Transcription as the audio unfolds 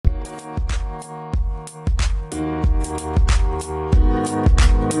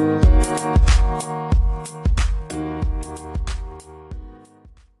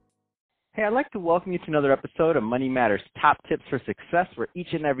Hey, I'd like to welcome you to another episode of Money Matters Top Tips for Success, where each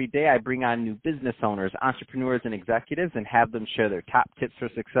and every day I bring on new business owners, entrepreneurs, and executives and have them share their top tips for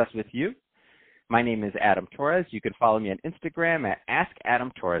success with you. My name is Adam Torres. You can follow me on Instagram at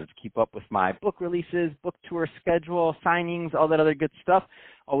AskAdamTorres to keep up with my book releases, book tour schedule, signings, all that other good stuff.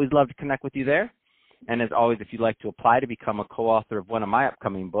 Always love to connect with you there. And as always, if you'd like to apply to become a co-author of one of my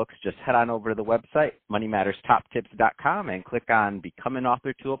upcoming books, just head on over to the website, moneymatterstoptips.com, and click on Become an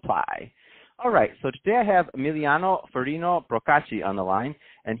Author to apply. All right, so today I have Emiliano Farino Procacci on the line,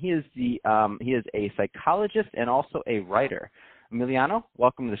 and he is a psychologist and also a writer. Emiliano,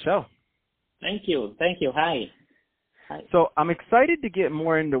 welcome to the show. Thank you. Hi. So I'm excited to get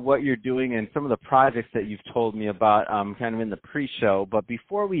more into what you're doing and some of the projects that you've told me about kind of in the pre-show. But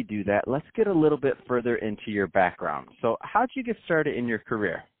before we do that, let's get a little bit further into your background. So how did you get started in your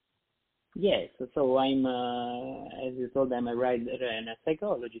career? Yes, so I'm, as you told, I'm a writer and a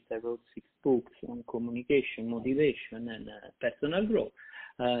psychologist. I wrote 6 books on communication, motivation, and personal growth.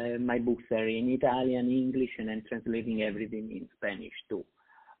 My books are in Italian, English, and I'm translating everything in Spanish too.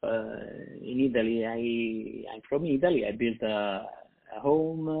 In Italy, I'm from Italy. I built a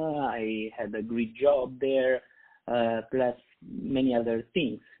home. I had a great job there, plus many other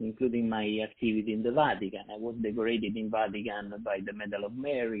things, including my activity in the Vatican. I was decorated in Vatican by the Medal of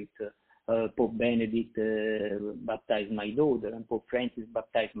Merit. Pope Benedict baptized my daughter, and Pope Francis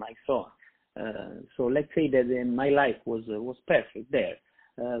baptized my son. So let's say that my life was perfect there.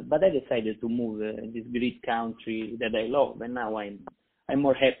 But I decided to move in this great country that I love, and now I'm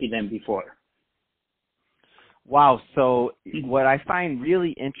more happy than before. Wow. So what I find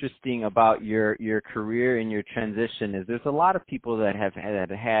really interesting about your career and your transition is there's a lot of people that have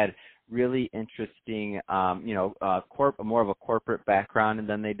had really interesting, more of a corporate background, and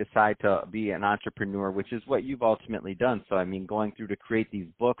then they decide to be an entrepreneur, which is what you've ultimately done. So, I mean, going through to create these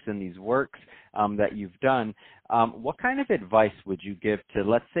books and these works that you've done, what kind of advice would you give to,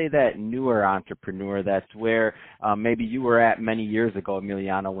 let's say, that newer entrepreneur that's where maybe you were at many years ago,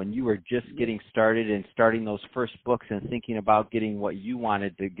 Emiliano, when you were just getting started and starting those first books and thinking about getting what you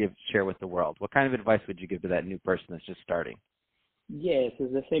wanted to share with the world? What kind of advice would you give to that new person that's just starting? Yes,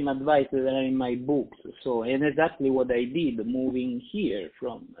 it's the same advice that are in my books. So, and exactly what I did, moving here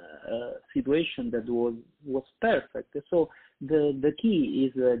from a situation that was perfect. So, the key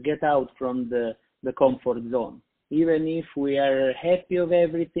is get out from the comfort zone. Even if we are happy of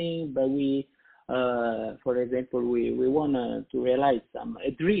everything, but we, for example, we want to realize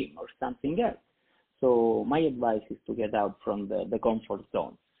a dream or something else. So, my advice is to get out from the comfort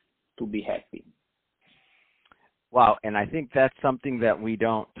zone to be happy. Wow, and I think that's something that we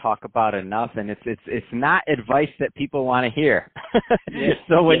don't talk about enough, and it's not advice that people want to hear. Yes.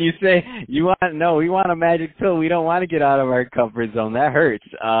 So when you say we want a magic pill, we don't want to get out of our comfort zone. That hurts.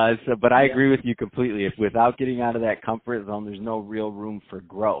 But I agree with you completely. If without getting out of that comfort zone, there's no real room for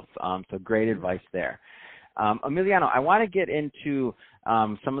growth. So great advice there. Emiliano, I want to get into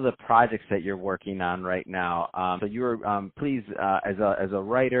some of the projects that you're working on right now. So you're please, as a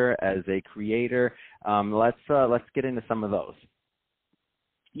writer, as a creator, let's get into some of those.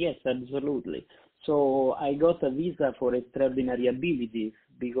 Yes, absolutely. So I got a visa for extraordinary abilities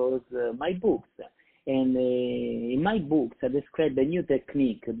because my books, and in my books I describe a new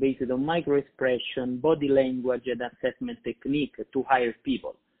technique based on microexpression, body language, and assessment technique to hire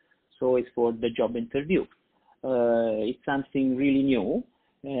people. So it's for the job interview. It's something really new,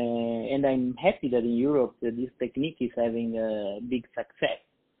 and I'm happy that in Europe this technique is having a big success.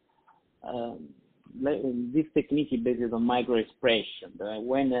 This technique is based on microexpression.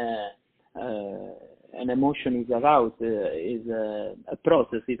 When an emotion is aroused, a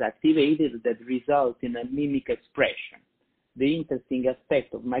process is activated that results in a mimic expression. The interesting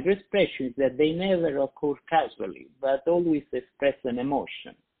aspect of microexpression is that they never occur casually, but always express an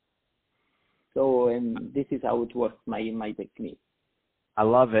emotion. So, and this is how it works, my technique. I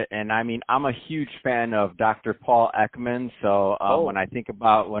love it, and I mean, I'm a huge fan of Dr. Paul Ekman. So when I think,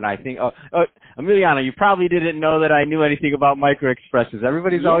 Emiliano, you probably didn't know that I knew anything about microexpressions.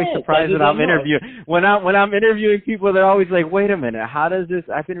 Everybody's always surprised when I'm interviewing. When I'm interviewing people, they're always like, "Wait a minute, how does this?"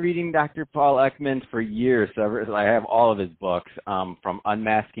 I've been reading Dr. Paul Ekman for years. So I have all of his books, from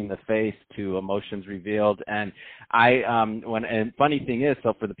Unmasking the Face to Emotions Revealed. And and funny thing is,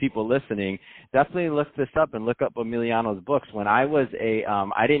 so for the people listening, definitely look this up and look up Emiliano's books. When I was a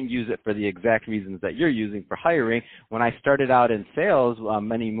I didn't use it for the exact reasons that you're using for hiring. When I started out in sales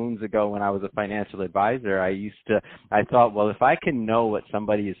many moons ago when I was a financial advisor, I thought, well, if I can know what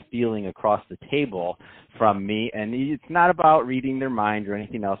somebody is feeling across the table from me, and it's not about reading their mind or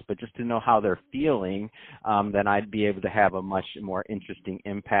anything else, but just to know how they're feeling, then I'd be able to have a much more interesting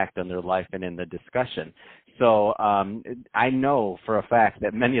impact on their life and in the discussion. So I know for a fact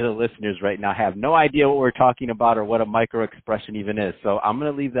that many of the listeners right now have no idea what we're talking about or what a microexpression even is. So I'm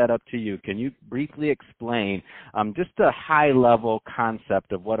going to leave that up to you. Can you briefly explain just a high-level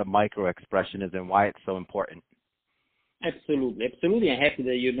concept of what a microexpression is and why it's so important? Absolutely. I'm happy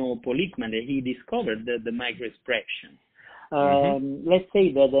that you know Paul Ekman, that he discovered the microexpression. Let's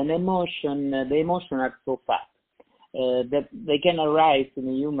say that the emotion are so fast that they can arise in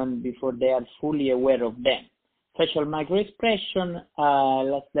a human before they are fully aware of them. Facial microexpression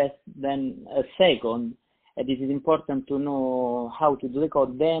less than a second, and it is important to know how to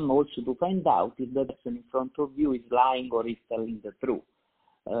decode them, also to find out if the person in front of you is lying or is telling the truth.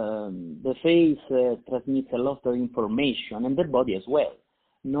 The face transmits a lot of information, and the body as well.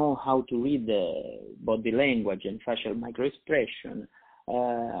 Know how to read the body language and facial microexpression.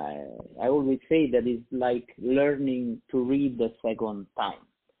 I always say that it's like learning to read the second time.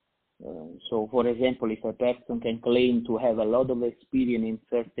 So, for example, if a person can claim to have a lot of experience in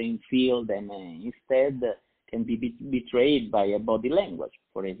certain field and instead can be betrayed by a body language,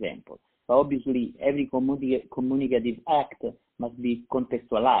 for example. So obviously, every communicative act must be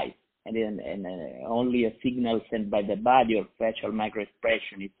contextualized, and only a signal sent by the body or facial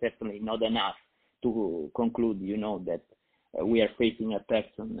microexpression is certainly not enough to conclude, that we are facing a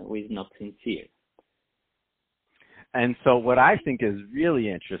person who is not sincere. And so what I think is really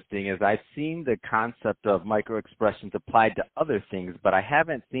interesting is I've seen the concept of microexpressions applied to other things, but I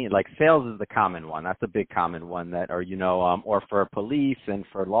haven't seen, like sales is the common one. That's a big common one that, or for police and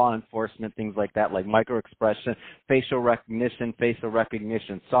for law enforcement, things like that, like microexpression, facial recognition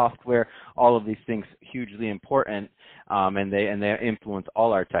software, all of these things hugely important, and they influence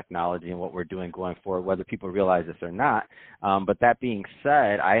all our technology and what we're doing going forward, whether people realize this or not. But that being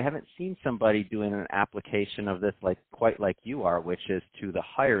said, I haven't seen somebody doing an application of this quite like you are, which is to the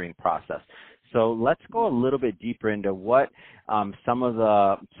hiring process. So let's go a little bit deeper into what some of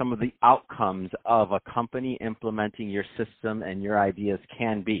the outcomes of a company implementing your system and your ideas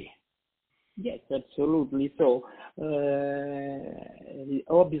can be. Yes, absolutely. So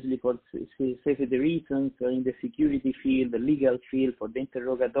obviously for safety reasons, in the security field, the legal field, for the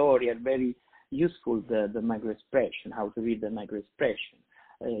interrogatory are very useful, the microexpression, how to read the microexpression.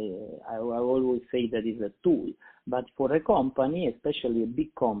 I always say that is a tool, but for a company, especially a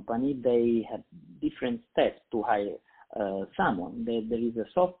big company, they have different steps to hire someone. There is a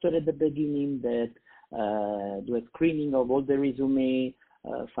software at the beginning that do a screening of all the resume,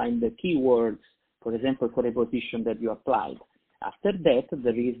 find the keywords, for example, for a position that you applied. After that,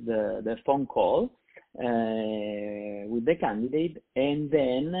 there is the phone call with the candidate, and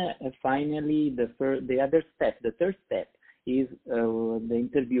then finally the third step is the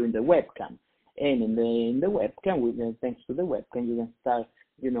interview in the webcam. And in the webcam, thanks to the webcam, you can start,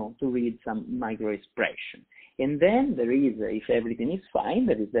 to read some microexpression. And then there is, if everything is fine,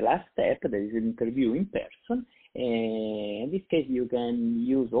 there is the last step, there is an interview in person. In this case, you can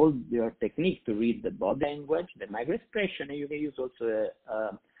use all your techniques to read the body language, the microexpression, and you can use also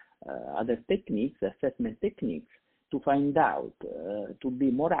other techniques, assessment techniques, to find out, to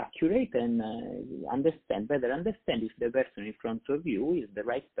be more accurate and better understand if the person in front of you is the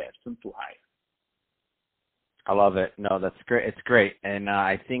right person to hire. I love it. No, that's great. It's great. And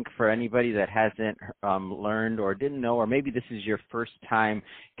I think for anybody that hasn't learned or didn't know, or maybe this is your first time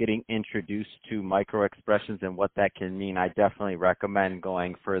getting introduced to microexpressions and what that can mean, I definitely recommend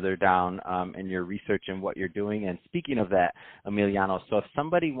going further down in your research and what you're doing. And speaking of that, Emiliano, so if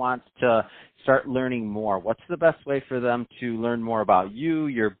somebody wants to start learning more, what's the best way for them to learn more about you,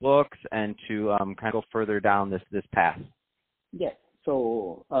 your books, and to kind of go further down this path? Yes.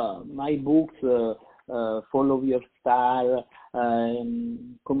 So my books, Follow Your Star,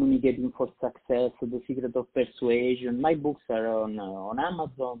 Communicating for Success, The Secret of Persuasion. My books are on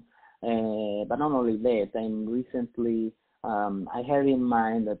Amazon, but not only that. I'm recently, I have in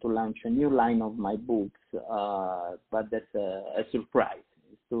mind to launch a new line of my books, but that's a surprise.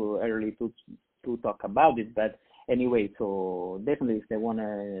 It's too early to talk about it, but anyway, so definitely if they want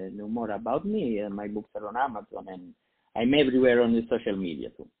to know more about me, my books are on Amazon, and I'm everywhere on the social media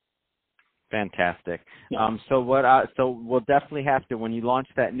too. Fantastic. Yeah. So we'll definitely have to, when you launch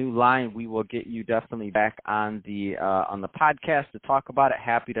that new line, we will get you definitely back on the podcast to talk about it.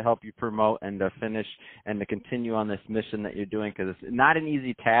 Happy to help you promote and to finish and to continue on this mission that you're doing, because it's not an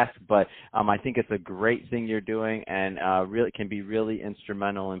easy task, but I think it's a great thing you're doing, and really can be really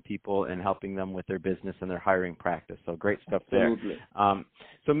instrumental in people and helping them with their business and their hiring practice. So great stuff there. Absolutely.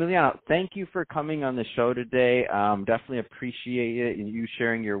 So Emiliano, thank you for coming on the show today. Definitely appreciate it and you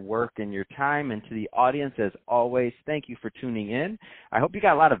sharing your work and your time. And to the audience, as always, thank you for tuning in. I hope you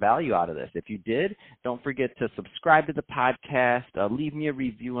got a lot of value out of this. If you did, don't forget to subscribe to the podcast, leave me a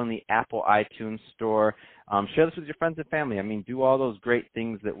review on the Apple iTunes store, share this with your friends and family. I mean, do all those great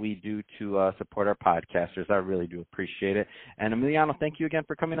things that we do to support our podcasters. I really do appreciate it. And Emiliano, thank you again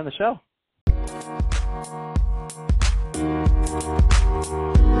for coming on the show.